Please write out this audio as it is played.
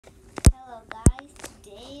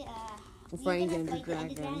Today, We're we're fighting gonna Ender fight the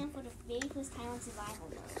Ender Dragon. Dragon for the very first time on survival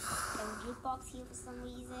mode. There's a jukebox here for some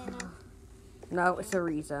reason. No, it's a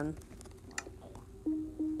reason.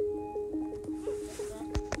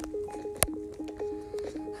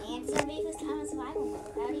 And it's our very first time on survival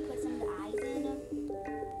mode. I already put some of the eyes in.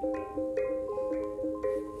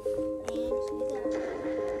 And here we go.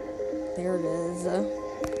 There it is.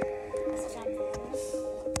 Let's jump in.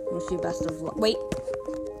 Wish you best of luck. Wait.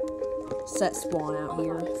 Set spawn out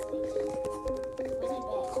here. Where's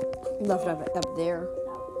my bed? Left up there.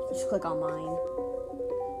 No. Just click on mine.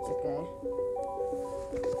 It's okay.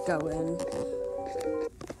 Go in.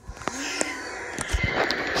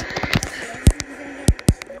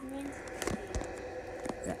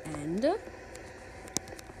 The end.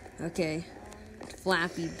 Okay.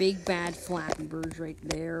 Flappy, big bad Flappy Bird's right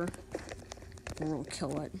there. We're gonna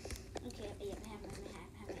kill it. Okay, yeah, I have my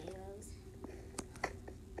arrows.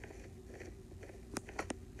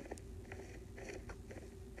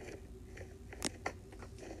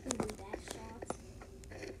 Ooh, that shot.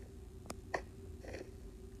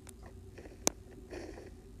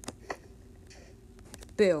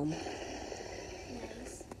 Boom.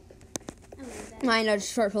 Nice. I move that. Mine, I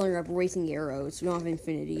just start filling up racing arrows. We don't have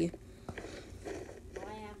infinity. Well,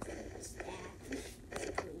 I have a stack.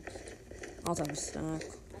 It's poached. I also have a stack. I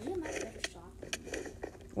need a much better shot.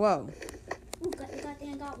 Whoa. Ooh,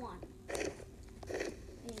 got one. Hey,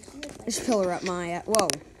 she was like, Just fill her up, Maya. Whoa.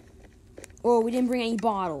 Oh, we didn't bring any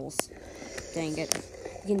bottles. Dang it.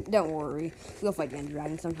 Don't worry. We'll fight the Ender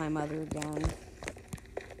Dragon sometime other again.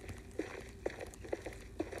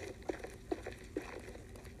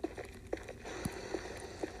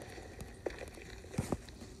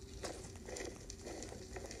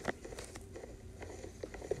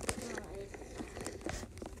 alright.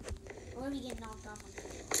 Or we get knocked off on the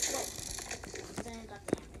floor. Whoa. Then I got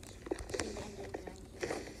damaged. In the Ender Dragon.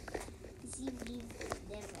 See, we've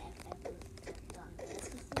never ever done this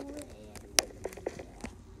before, and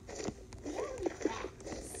we haven't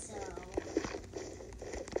practiced, so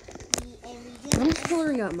we I'm didn't.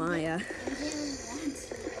 filling up Maya. We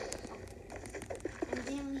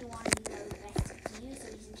didn't really want to use our best to use, so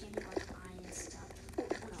we just changed our eye and stuff. Oh,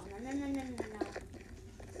 no.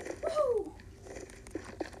 Woo!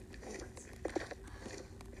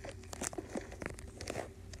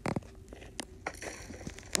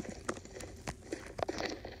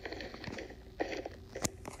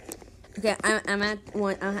 Okay, I'm at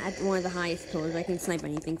one of the highest pillars. I can snipe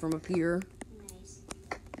anything from up here. Nice.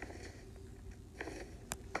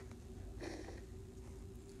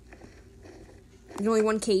 There's only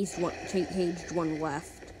one caged one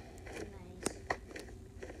left, Nice.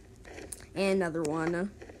 and another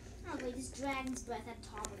one. Oh, wait, this dragon's breath at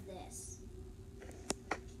top of this.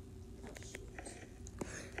 Oh, shoot.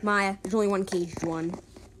 Maya, there's only one caged one. No,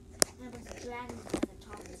 but the dragon's breath at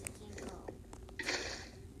top of this, it can't go.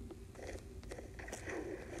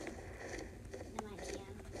 No, I can.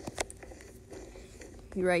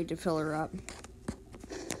 You ready to fill her up?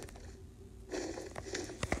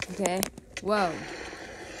 Okay. Whoa.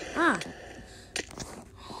 Ah.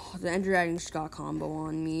 The Ender Dragon just got a combo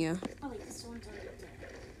on me. Oh, wait, this one's already dead.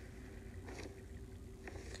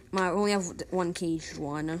 I only have one caged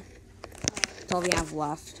one. That's all we have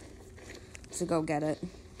left. So go get it.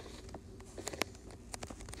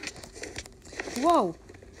 Whoa.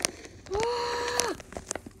 Ah!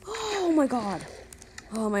 Oh my god.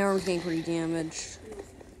 Oh, my arm's getting pretty damaged.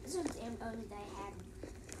 This one's the only that I had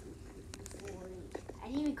before. I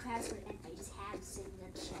didn't even crash for it, I just had it sitting in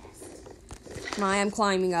the chest. I'm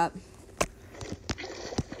climbing up.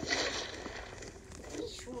 Pretty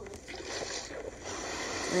sure.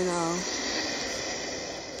 I know.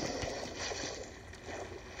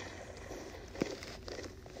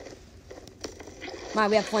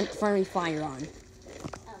 We have friendly fire on.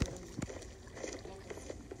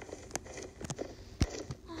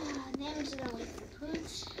 Now we're just gonna wait for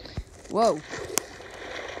Pooch. Whoa.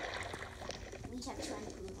 We each have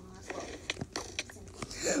 20 Pooch on us.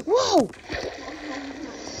 Whoa!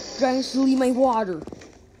 Trying to leave my water.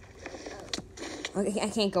 Okay, I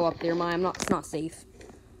can't go up there, it's not safe.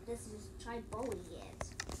 This is try bully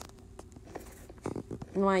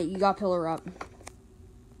it. You got pillar up.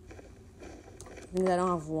 Because I don't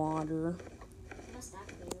have water. Must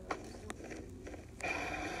activate.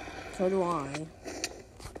 So do I.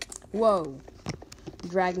 Whoa.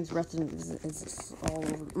 Dragon's breath is all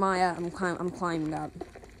over. I'm climbing up.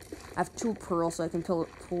 I have 2 pearls, so I can pull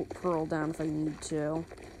pearl down if I need to.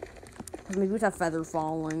 Maybe we have feather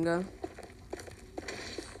falling.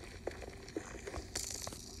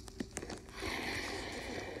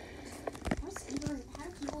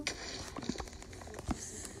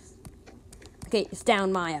 Okay, it's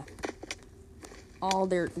down, Maya.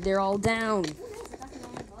 They're all down.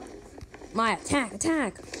 Maya,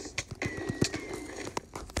 attack.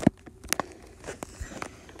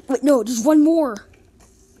 Wait, no, just one more.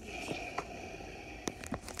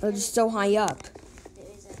 They're just so high up.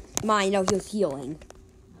 Maya, no, he was healing.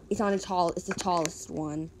 It's the tallest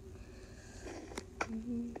one.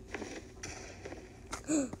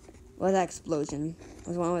 What was that explosion?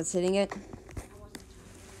 Was the one that was hitting it?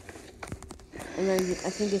 And then I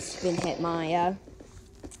think it's been hit, Maya.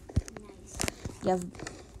 Nice. You have...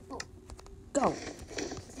 Go.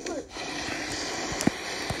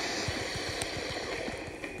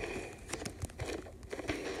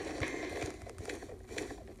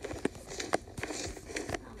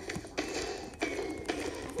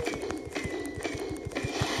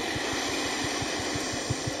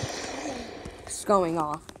 It's going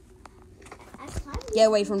off. Get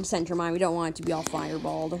away from the center, Maya. We don't want it to be all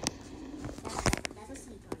fireballed. That's a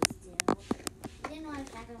sneak on still. You didn't know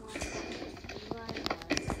exactly what it was.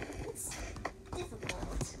 It's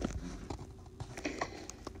difficult.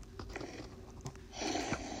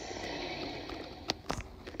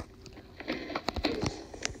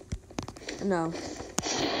 No.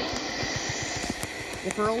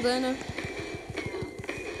 You hurled in?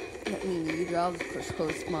 Let me need. I'll just push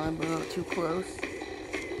close to mine, but not too close.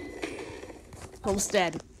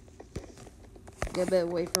 Homestead. Get a bit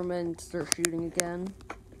away from it and start shooting again.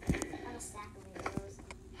 I'm a stack of arrows.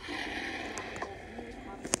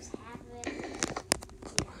 Probably just half of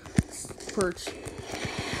it. Perch.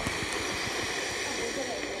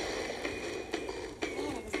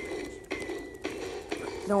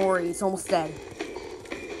 Don't worry, it's almost dead.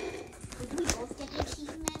 Did we both get the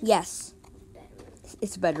achievement? Yes. Better.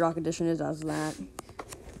 It's Bedrock Edition, it does that.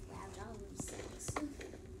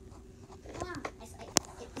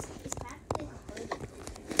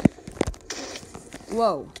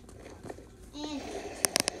 Whoa. And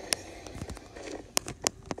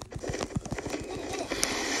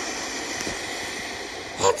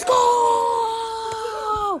Let's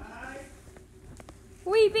go!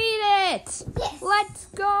 We beat it! Yes. Let's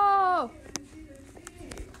go!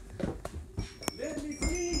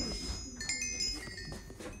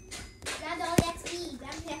 grab all the XP.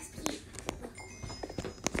 Grab the XP.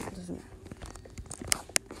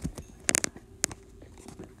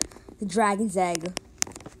 The dragon's egg.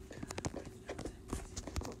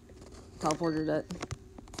 Teleported it.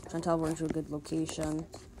 Trying to teleport into a good location.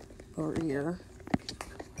 Over here.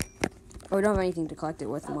 Oh, we don't have anything to collect it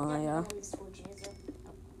with, Maya.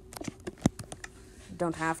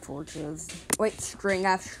 Don't have torches. Wait, string.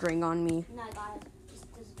 I have string on me. No, I got it. There's a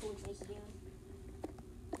torch right here.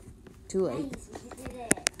 Too late. Nice, we did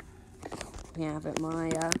it. We have it, Maya.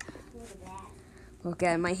 Look at that. Look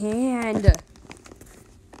at my hand.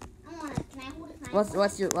 I want it. Can I hold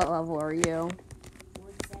it? What level are you?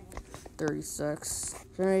 47. 36.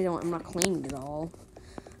 I'm not claiming it all.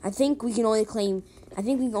 I think we can only claim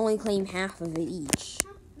half of it each. Oh,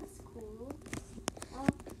 that's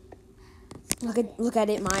cool. Look at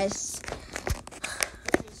it, Maya.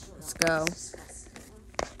 Let's go.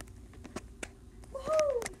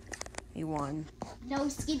 Woohoo! You won. No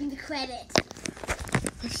skipping the credit.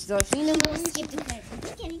 So I've seen them. No skip the credit. Did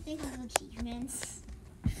you get anything on the achievements?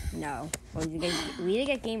 No. Well, we didn't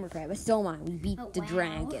get gamer credit, but still mine. We beat the wow.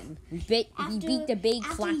 dragon. We beat the big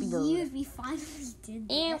Flappy Bird. After years, we finally did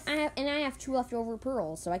this. And I have 2 leftover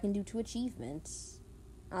pearls, so I can do 2 achievements.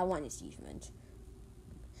 1 achievement.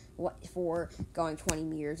 What for going 20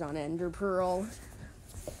 meters on Ender Pearl?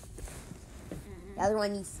 The other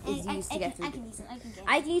one is used to get through.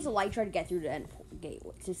 I can use a light try to get through the end gate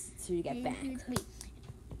to get back. Wait.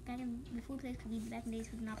 Before we played back in days,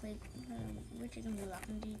 we did not play Rich and Rock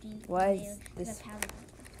and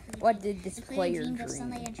What did this player dream? dream?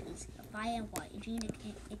 Sunlight entries, fire and water. A dream it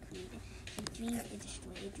created. A dream it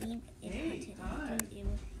destroyed. A dream it hunted. A dream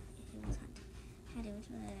it was hunted. How do it?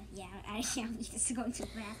 I can't read this. Is going too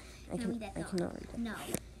fast. I cannot read that. No,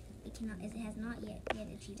 it cannot. It has not yet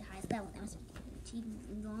achieved the highest level. That must achieve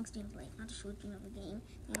long stream play, not a short dream of a game.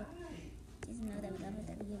 Doesn't know that we love it.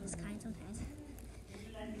 That we give us kind sometimes.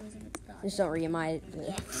 Just don't read my.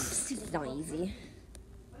 Yeah. It's not easy.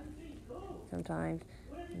 Sometimes.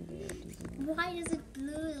 Why does it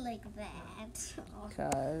blur like that?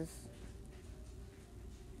 Because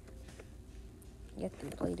you have to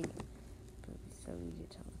play the game. It's so easy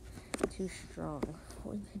to tell. Too strong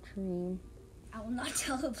for the dream. I will not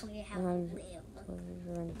tell the player how to live.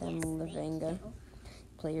 Living.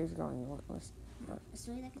 Players growing relentless. A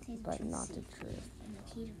story that contains But truth not the safe truth. and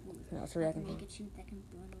a cage of wood. No, story that can make a truth that can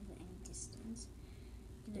burn over any distance.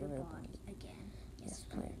 Give it a body again. Yes,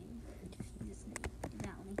 player. this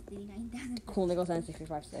 39,000. Cool, Nickel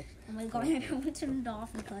 656. Oh my god, I want to turn it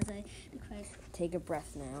off because Take a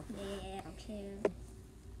breath now. yeah, okay.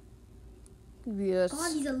 Yes.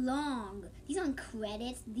 God, these are long. These aren't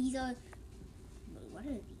credits. These are. Wait, what are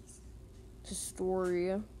these? It's a story.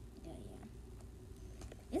 Yeah.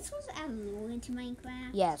 It's supposed to add lore into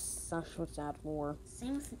Minecraft. Yes, that's what's that for.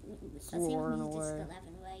 Same with Lore in a Music Disc way. 11,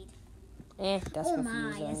 right? That's Oh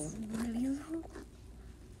confusing. my, that's really long.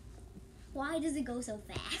 Why does it go so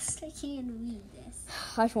fast? I can't read this.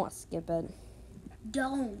 I just want to skip it.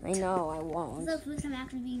 Don't. I know, I won't. This is the first time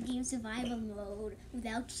actually being game survival mode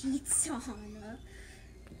without cheats on.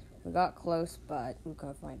 We got close, but we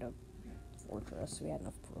couldn't find a fortress. We had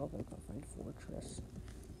enough pearl, but we couldn't find a fortress.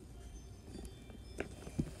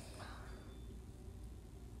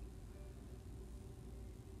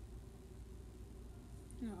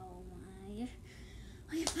 Oh my.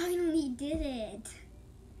 I finally did it.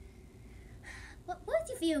 What's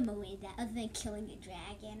your favorite moment that other than killing a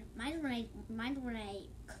dragon? Mine when I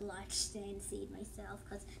clutched and saved myself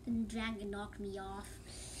because the dragon knocked me off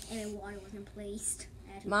and the water wasn't placed.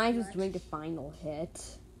 Mine was doing the final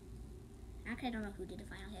hit. Actually, I don't know who did the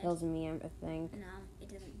final hit. That was me, I think. No, it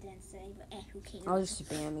didn't say, but who cares? I was just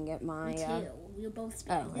spamming it, Me too. We were both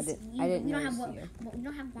spamming. Oh, I didn't We don't have notice you. we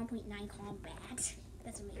don't have 1.9 combat.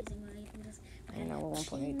 That's amazing, right? I know,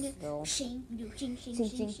 1.8 still. Shing, we do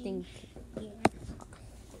shing. Yeah.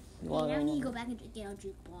 Well, Okay, now we need to go back and get our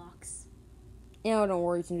jukebox. Yeah, don't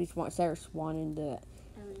worry, since we start spawning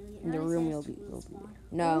in the room, you'll be.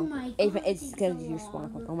 No, Oh my it's God, because it takes so you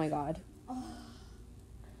spawn. long. Oh my god. Oh.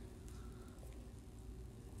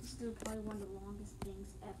 This is probably one of the longest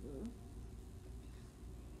things ever.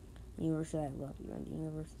 The universe said I love you, and the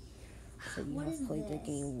universe said you What have is played the this?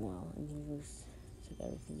 game well, and the universe said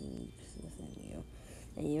everything you need is within you.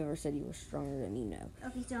 And the universe said you were stronger than you know.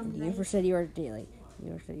 Okay, so And the universe said you are daylight. The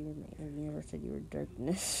universe said you were night. And the universe said you were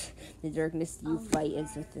darkness. The darkness you fight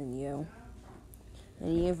is within you. And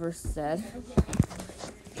the universe said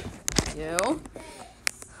you.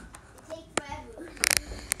 Take forever.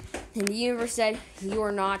 And the universe said you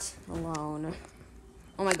are not alone.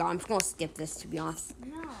 Oh my god, I'm just gonna skip this, to be honest.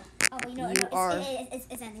 No. Oh, wait, no, You no. are-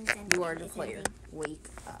 It's ending. You are the It's player. ending. Wake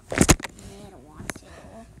up. I don't want to.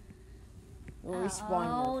 We'll respawn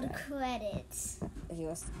Oh, your the death. credits.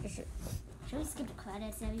 Should we skip the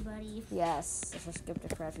credits, everybody? Yes, let's just skip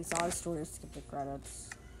the credits. We saw the story, skip the credits.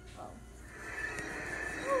 Oh.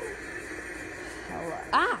 Hello.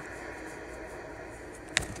 Ah!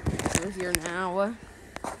 We're here now.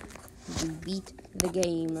 We beat the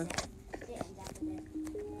game. Yeah, that's it.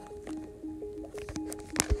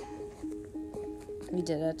 We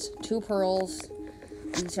did it. 2 pearls.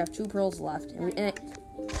 We just have 2 pearls left. And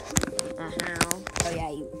oh yeah,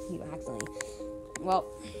 you accidentally. Well,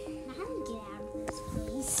 Now, how do we get out of this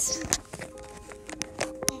place?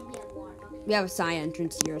 And we have water. Okay. we have a side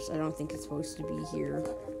entrance here, so I don't think it's supposed to be here.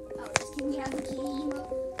 Oh, just get me out of the game.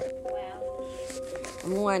 Wow.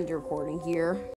 I'm going to end the recording here.